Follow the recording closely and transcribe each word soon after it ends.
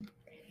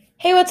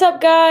Hey, what's up,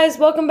 guys?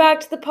 Welcome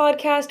back to the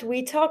podcast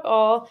We Talk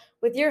All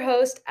with your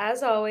host,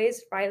 as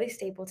always, Riley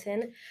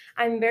Stapleton.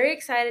 I'm very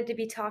excited to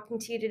be talking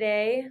to you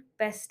today,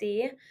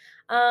 bestie.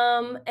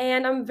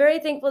 And I'm very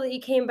thankful that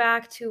you came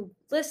back to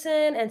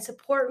listen and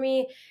support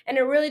me. And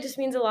it really just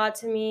means a lot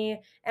to me.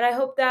 And I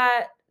hope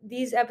that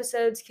these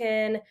episodes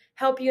can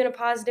help you in a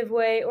positive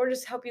way or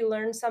just help you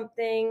learn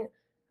something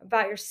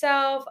about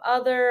yourself,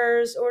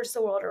 others, or just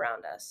the world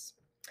around us.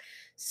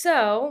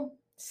 So,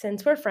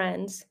 since we're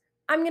friends,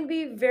 I'm going to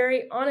be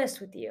very honest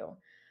with you.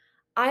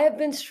 I have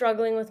been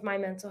struggling with my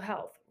mental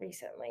health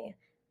recently.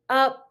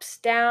 Ups,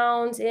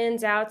 downs,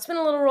 ins, outs. It's been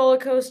a little roller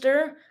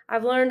coaster.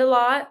 I've learned a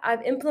lot.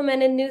 I've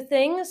implemented new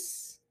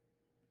things.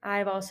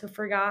 I've also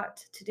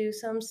forgot to do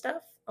some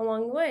stuff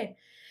along the way.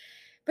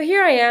 But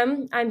here I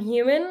am. I'm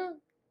human.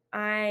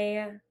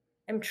 I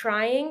am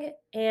trying,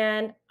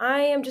 and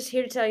I am just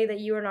here to tell you that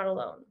you are not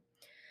alone.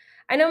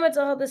 I know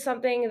mental health is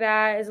something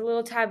that is a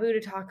little taboo to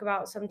talk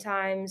about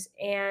sometimes,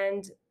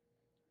 and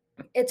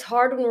it's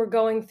hard when we're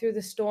going through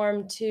the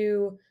storm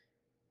to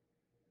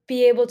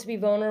be able to be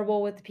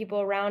vulnerable with the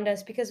people around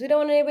us because we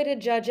don't want anybody to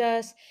judge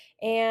us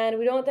and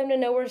we don't want them to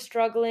know we're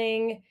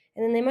struggling,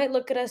 and then they might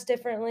look at us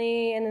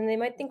differently and then they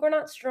might think we're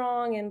not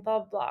strong and blah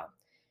blah.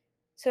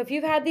 So if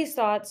you've had these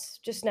thoughts,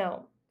 just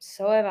know,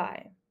 so have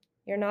I.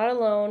 You're not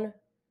alone,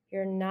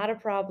 you're not a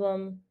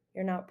problem,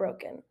 you're not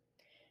broken.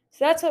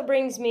 So that's what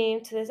brings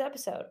me to this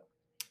episode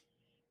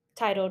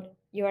titled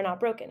You Are Not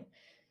Broken.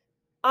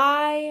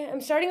 I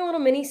am starting a little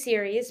mini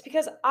series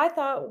because I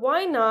thought,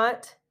 why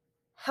not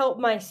help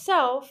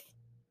myself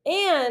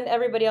and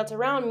everybody else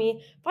around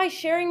me by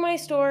sharing my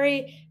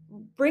story,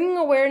 bringing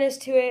awareness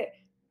to it,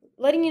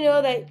 letting you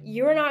know that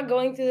you're not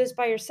going through this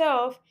by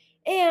yourself,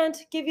 and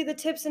give you the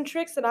tips and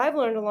tricks that I've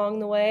learned along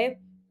the way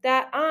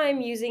that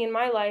I'm using in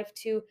my life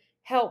to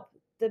help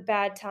the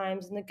bad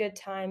times and the good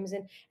times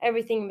and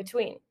everything in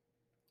between.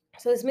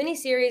 So this mini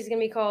series is going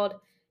to be called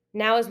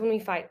Now is When We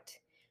Fight,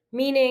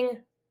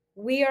 meaning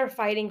we are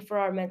fighting for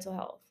our mental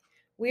health.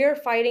 We are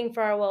fighting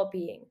for our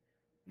well-being.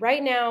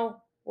 Right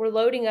now, we're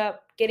loading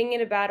up, getting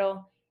into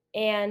battle,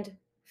 and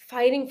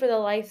fighting for the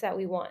life that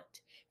we want.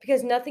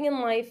 Because nothing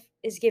in life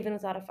is given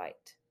without a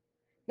fight.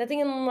 Nothing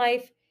in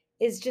life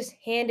is just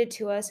handed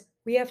to us.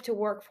 We have to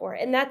work for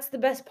it. And that's the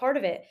best part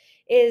of it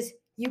is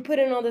you put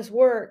in all this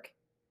work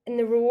and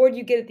the reward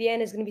you get at the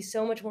end is going to be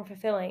so much more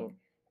fulfilling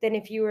than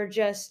if you were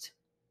just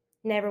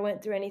never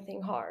went through anything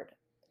hard.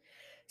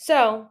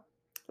 So,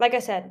 like I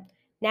said,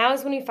 now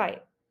is when we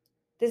fight.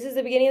 This is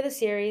the beginning of the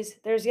series.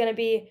 There's going to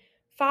be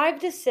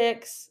 5 to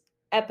 6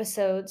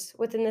 episodes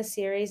within this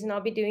series, and I'll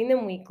be doing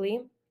them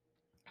weekly.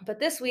 But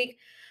this week,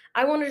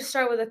 I wanted to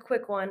start with a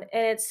quick one,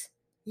 and it's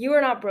You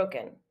Are Not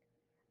Broken.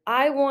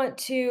 I want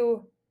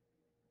to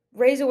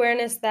raise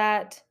awareness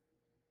that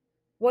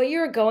what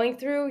you're going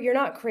through, you're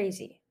not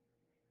crazy.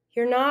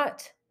 You're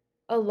not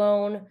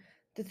alone.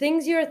 The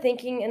things you're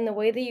thinking and the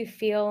way that you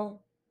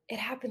feel, it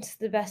happens to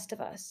the best of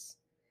us.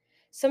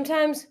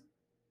 Sometimes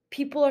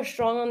people are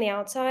strong on the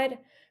outside,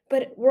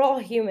 but we're all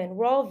human.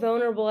 We're all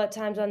vulnerable at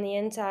times on the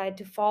inside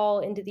to fall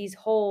into these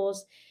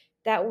holes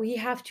that we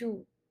have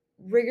to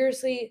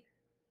rigorously,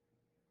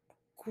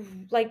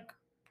 like,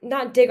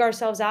 not dig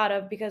ourselves out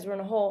of because we're in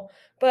a hole,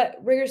 but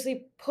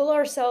rigorously pull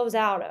ourselves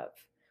out of.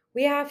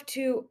 We have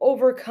to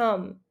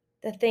overcome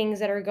the things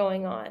that are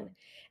going on.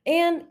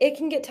 And it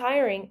can get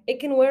tiring, it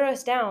can wear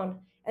us down.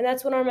 And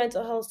that's when our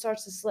mental health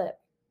starts to slip.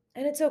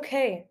 And it's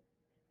okay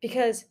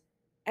because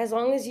as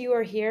long as you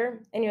are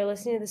here and you're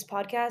listening to this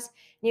podcast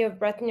and you have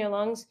breath in your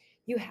lungs,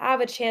 you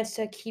have a chance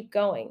to keep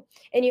going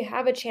and you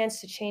have a chance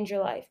to change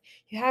your life.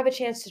 You have a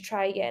chance to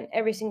try again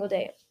every single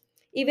day.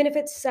 Even if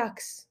it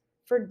sucks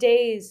for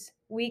days,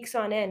 weeks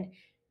on end,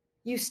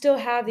 you still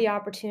have the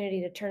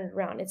opportunity to turn it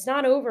around. It's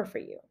not over for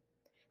you.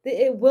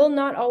 It will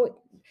not always,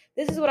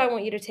 this is what I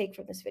want you to take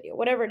from this video,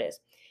 whatever it is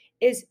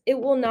it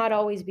will not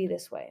always be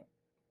this way.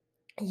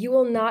 You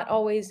will not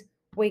always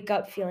wake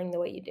up feeling the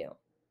way you do.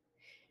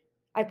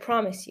 I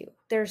promise you,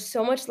 there's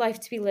so much life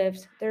to be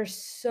lived. There's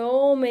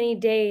so many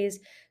days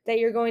that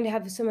you're going to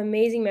have some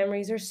amazing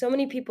memories. There's so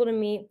many people to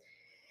meet.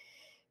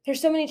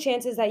 There's so many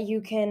chances that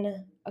you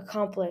can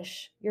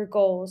accomplish your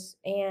goals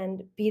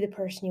and be the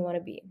person you want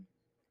to be.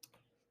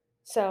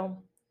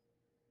 So,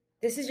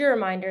 this is your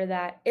reminder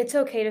that it's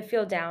okay to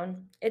feel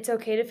down. It's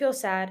okay to feel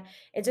sad.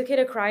 It's okay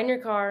to cry in your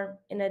car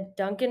in a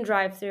Dunkin'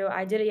 drive-thru.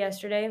 I did it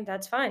yesterday.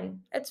 That's fine.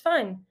 It's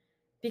fine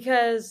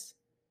because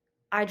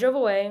I drove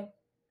away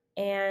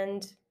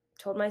and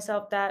told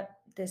myself that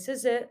this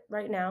is it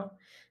right now.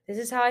 This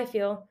is how I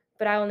feel,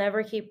 but I'll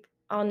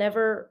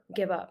never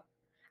give up.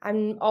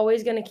 I'm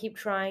always going to keep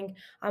trying.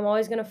 I'm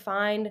always going to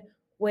find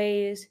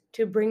ways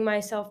to bring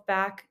myself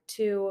back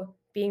to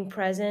being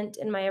present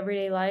in my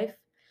everyday life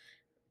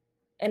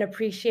and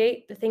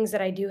appreciate the things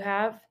that I do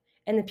have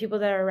and the people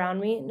that are around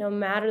me, no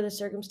matter the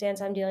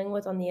circumstance I'm dealing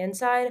with on the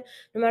inside,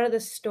 no matter the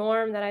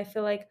storm that I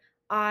feel like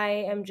I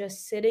am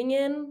just sitting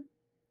in.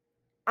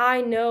 I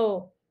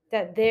know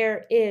that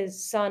there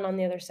is sun on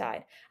the other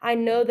side. I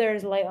know there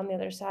is light on the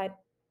other side.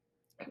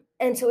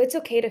 And so it's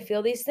okay to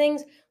feel these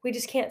things. We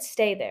just can't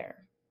stay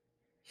there.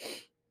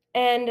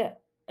 And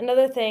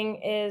another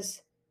thing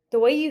is the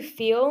way you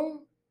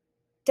feel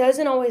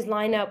doesn't always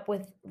line up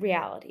with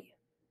reality.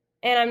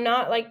 And I'm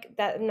not like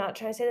that, I'm not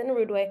trying to say that in a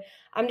rude way.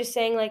 I'm just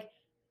saying, like,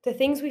 the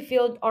things we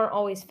feel aren't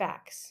always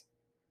facts.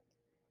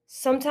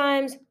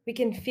 Sometimes we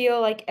can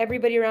feel like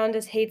everybody around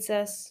us hates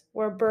us,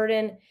 we're a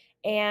burden,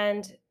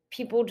 and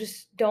people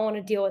just don't want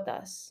to deal with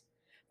us.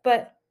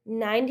 But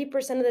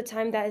 90% of the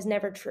time, that is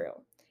never true.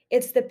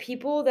 It's the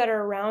people that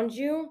are around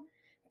you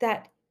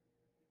that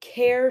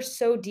care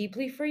so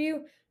deeply for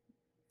you.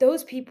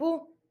 Those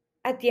people,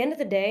 at the end of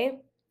the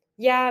day,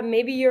 yeah,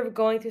 maybe you're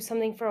going through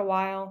something for a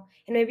while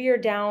and maybe you're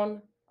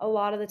down a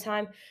lot of the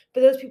time,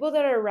 but those people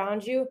that are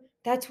around you,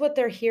 that's what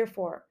they're here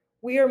for.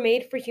 We are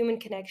made for human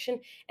connection,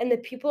 and the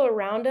people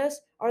around us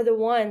are the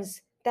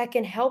ones that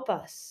can help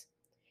us.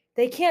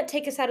 They can't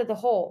take us out of the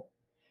hole,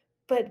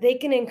 but they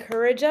can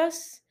encourage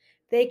us,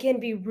 they can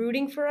be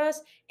rooting for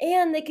us,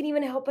 and they can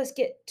even help us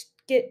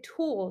get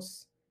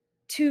tools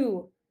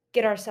to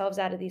get ourselves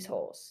out of these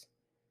holes.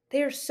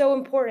 They are so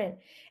important.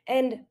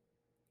 And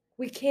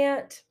we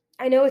can't,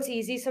 I know it's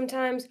easy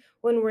sometimes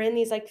when we're in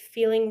these like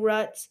feeling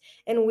ruts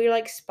and we're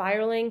like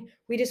spiraling,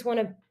 we just want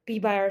to be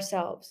by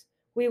ourselves.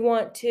 We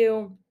want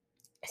to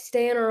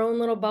stay in our own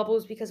little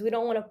bubbles because we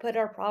don't want to put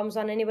our problems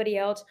on anybody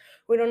else.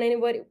 We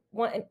don't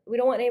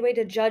want anybody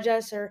to judge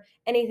us or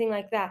anything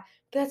like that.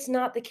 But that's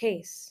not the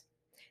case.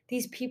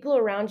 These people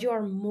around you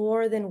are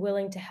more than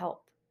willing to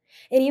help.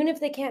 And even if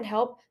they can't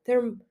help,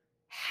 they're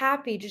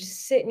happy to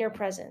just sit in your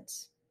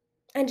presence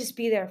and just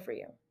be there for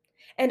you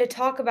and to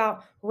talk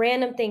about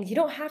random things. You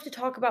don't have to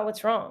talk about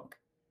what's wrong,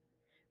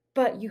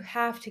 but you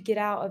have to get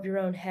out of your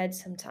own head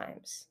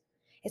sometimes.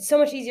 It's so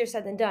much easier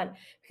said than done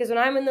because when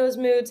I'm in those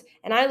moods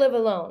and I live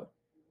alone,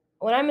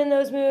 when I'm in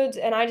those moods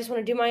and I just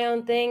want to do my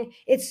own thing,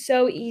 it's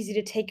so easy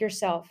to take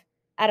yourself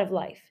out of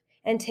life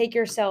and take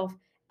yourself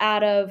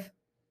out of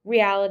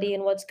reality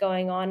and what's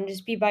going on and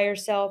just be by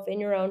yourself in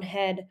your own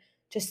head,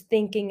 just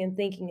thinking and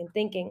thinking and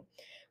thinking.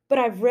 But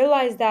I've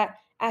realized that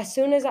as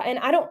soon as and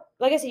I don't,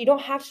 like I said, you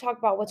don't have to talk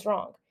about what's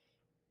wrong.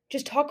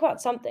 Just talk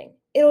about something.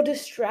 It'll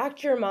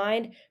distract your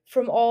mind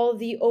from all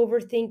the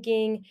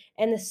overthinking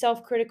and the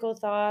self critical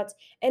thoughts,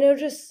 and it'll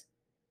just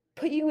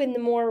put you in the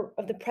more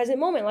of the present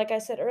moment, like I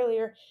said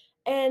earlier.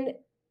 And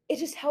it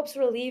just helps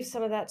relieve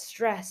some of that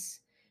stress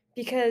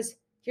because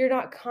you're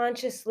not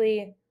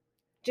consciously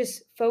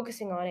just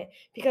focusing on it.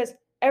 Because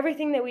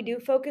everything that we do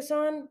focus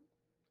on,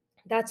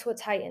 that's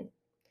what's heightened.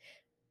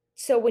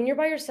 So when you're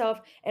by yourself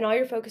and all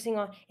you're focusing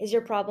on is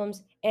your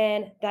problems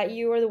and that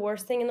you are the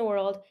worst thing in the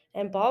world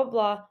and blah, blah,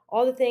 blah,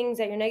 all the things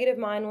that your negative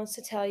mind wants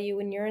to tell you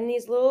when you're in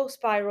these little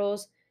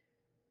spirals,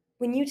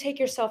 when you take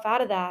yourself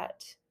out of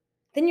that,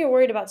 then you're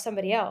worried about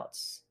somebody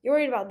else. You're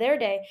worried about their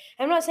day.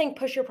 And I'm not saying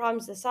push your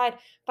problems aside,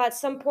 but at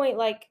some point,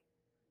 like,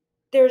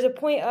 there's a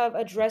point of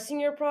addressing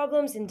your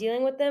problems and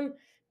dealing with them,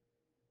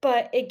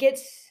 but it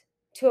gets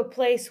to a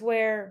place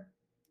where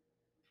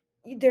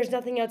there's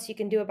nothing else you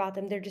can do about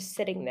them. They're just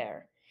sitting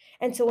there.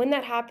 And so when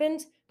that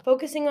happens,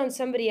 focusing on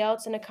somebody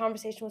else in a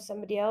conversation with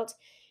somebody else,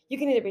 you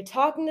can either be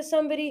talking to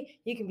somebody,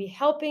 you can be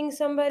helping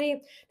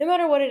somebody. No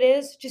matter what it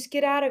is, just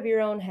get out of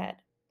your own head.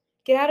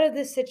 Get out of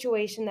this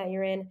situation that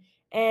you're in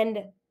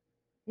and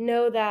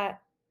know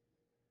that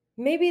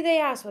maybe they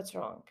asked what's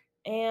wrong.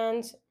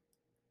 And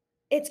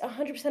it's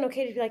 100%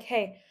 okay to be like,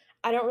 hey,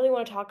 I don't really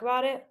want to talk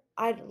about it.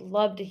 I'd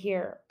love to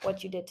hear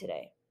what you did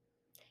today.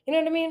 You know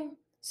what I mean?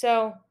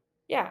 So,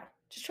 yeah,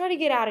 just try to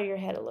get out of your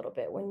head a little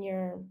bit when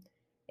you're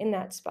in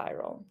that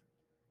spiral.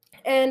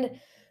 And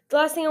the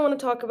last thing I want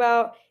to talk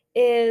about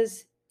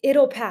is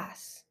it'll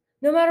pass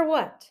no matter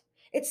what.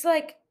 It's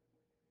like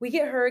we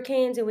get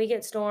hurricanes and we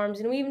get storms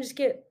and we even just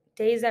get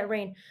days that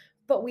rain,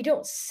 but we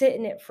don't sit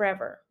in it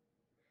forever.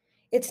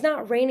 It's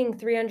not raining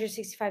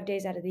 365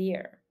 days out of the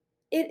year.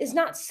 It is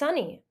not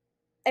sunny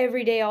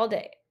every day, all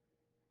day.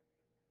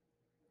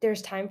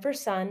 There's time for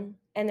sun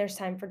and there's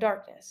time for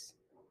darkness.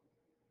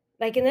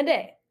 Like in the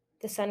day,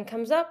 the sun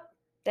comes up,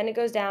 then it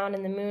goes down,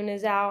 and the moon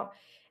is out.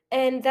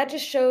 And that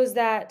just shows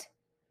that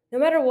no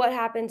matter what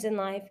happens in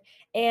life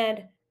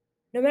and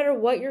no matter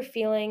what you're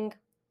feeling,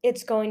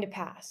 it's going to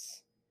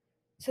pass.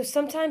 So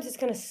sometimes it's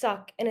going to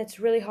suck and it's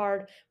really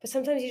hard, but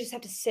sometimes you just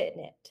have to sit in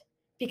it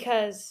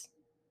because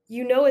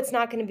you know it's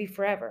not going to be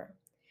forever.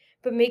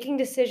 But making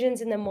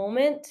decisions in the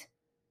moment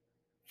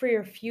for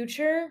your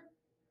future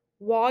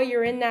while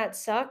you're in that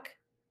suck,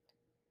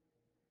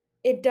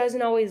 it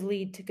doesn't always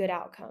lead to good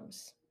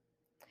outcomes.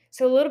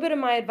 So, a little bit of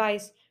my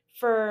advice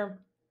for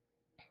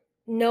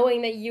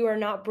knowing that you are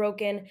not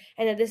broken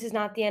and that this is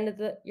not the end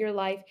of your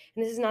life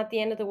and this is not the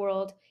end of the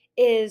world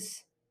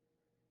is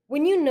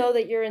when you know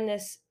that you're in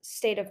this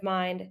state of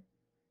mind,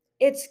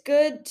 it's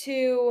good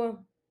to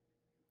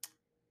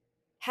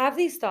have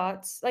these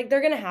thoughts. Like,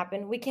 they're going to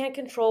happen. We can't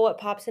control what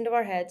pops into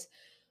our heads,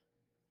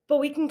 but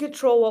we can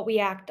control what we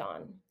act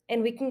on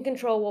and we can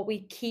control what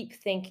we keep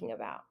thinking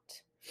about.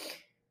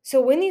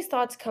 So, when these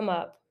thoughts come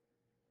up,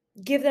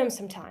 give them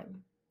some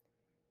time.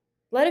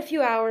 Let a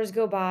few hours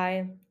go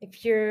by.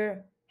 If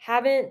you're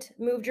haven't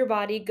moved your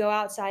body, go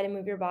outside and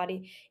move your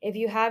body. If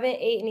you haven't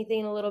ate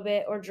anything in a little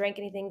bit or drank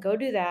anything, go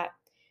do that.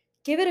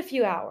 Give it a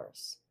few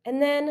hours and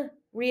then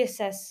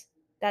reassess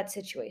that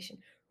situation.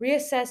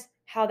 Reassess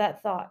how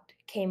that thought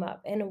came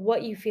up and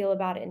what you feel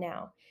about it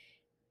now.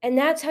 And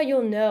that's how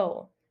you'll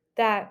know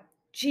that,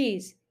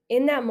 geez,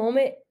 in that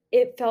moment,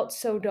 it felt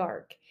so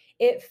dark.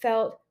 It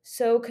felt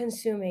so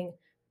consuming.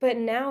 But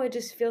now it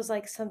just feels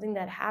like something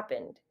that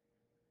happened.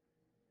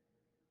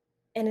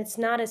 And it's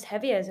not as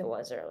heavy as it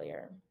was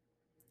earlier.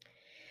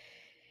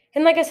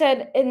 And like I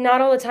said, not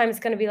all the time it's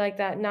going to be like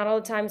that. Not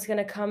all the time it's going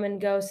to come and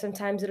go.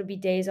 Sometimes it'll be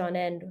days on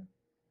end.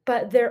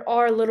 But there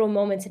are little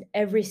moments in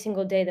every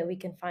single day that we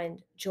can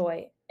find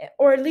joy,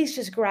 or at least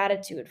just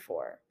gratitude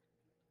for.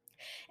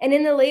 And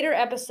in the later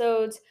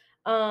episodes,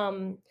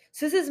 so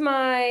this is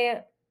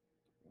my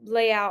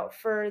layout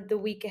for the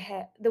weeks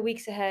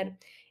ahead,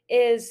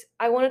 is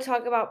I want to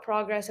talk about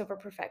progress over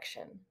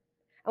perfection.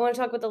 I want to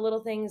talk about the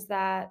little things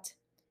that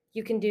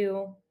you can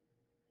do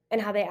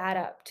and how they add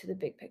up to the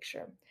big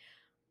picture.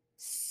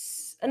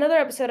 Another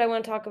episode I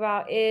want to talk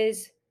about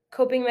is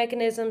coping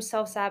mechanisms,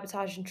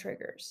 self-sabotage, and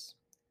triggers.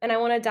 And I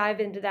want to dive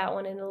into that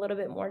one in a little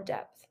bit more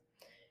depth.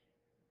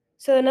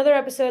 So another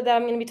episode that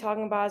I'm going to be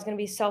talking about is going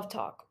to be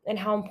self-talk and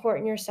how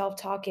important your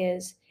self-talk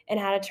is and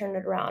how to turn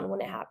it around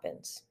when it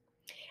happens.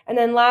 And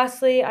then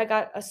lastly, I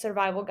got a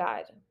survival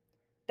guide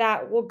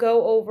that will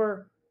go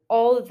over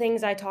all the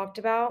things I talked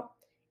about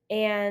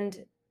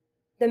and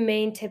the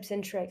main tips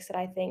and tricks that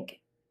I think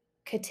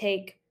could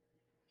take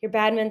your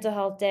bad mental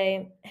health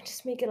day and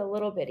just make it a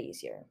little bit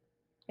easier,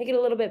 make it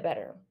a little bit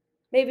better.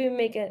 Maybe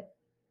make it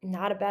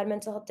not a bad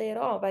mental health day at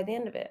all by the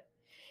end of it.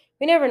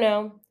 We never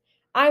know.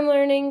 I'm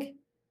learning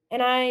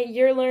and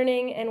you're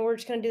learning, and we're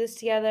just going to do this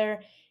together,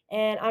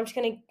 and I'm just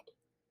going to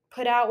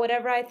put out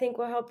whatever I think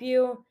will help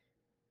you,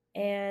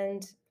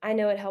 and I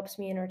know it helps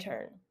me in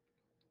return.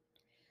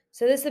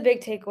 So this is the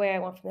big takeaway I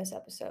want from this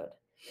episode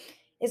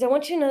is I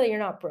want you to know that you're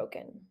not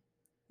broken.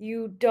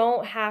 You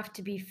don't have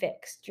to be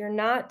fixed. You're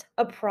not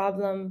a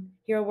problem.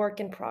 You're a work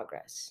in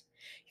progress.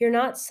 You're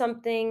not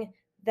something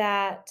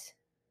that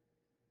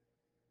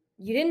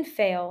you didn't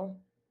fail.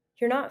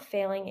 You're not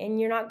failing, and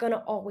you're not going to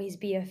always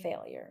be a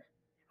failure.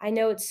 I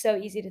know it's so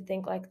easy to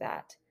think like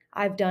that.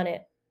 I've done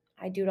it.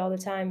 I do it all the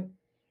time.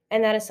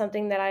 And that is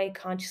something that I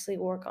consciously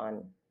work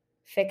on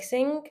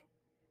fixing,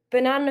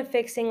 but not in a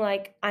fixing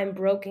like I'm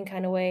broken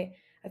kind of way.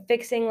 A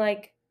fixing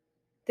like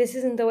this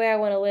isn't the way I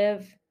want to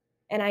live,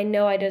 and I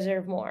know I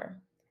deserve more.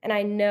 And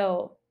I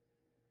know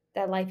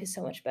that life is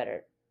so much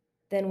better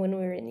than when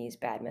we were in these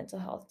bad mental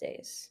health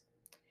days.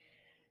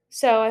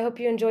 So I hope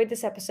you enjoyed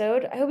this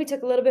episode. I hope you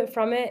took a little bit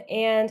from it,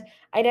 and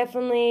I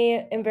definitely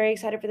am very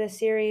excited for this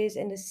series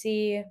and to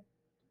see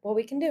what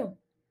we can do.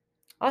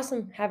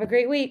 Awesome. Have a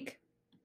great week.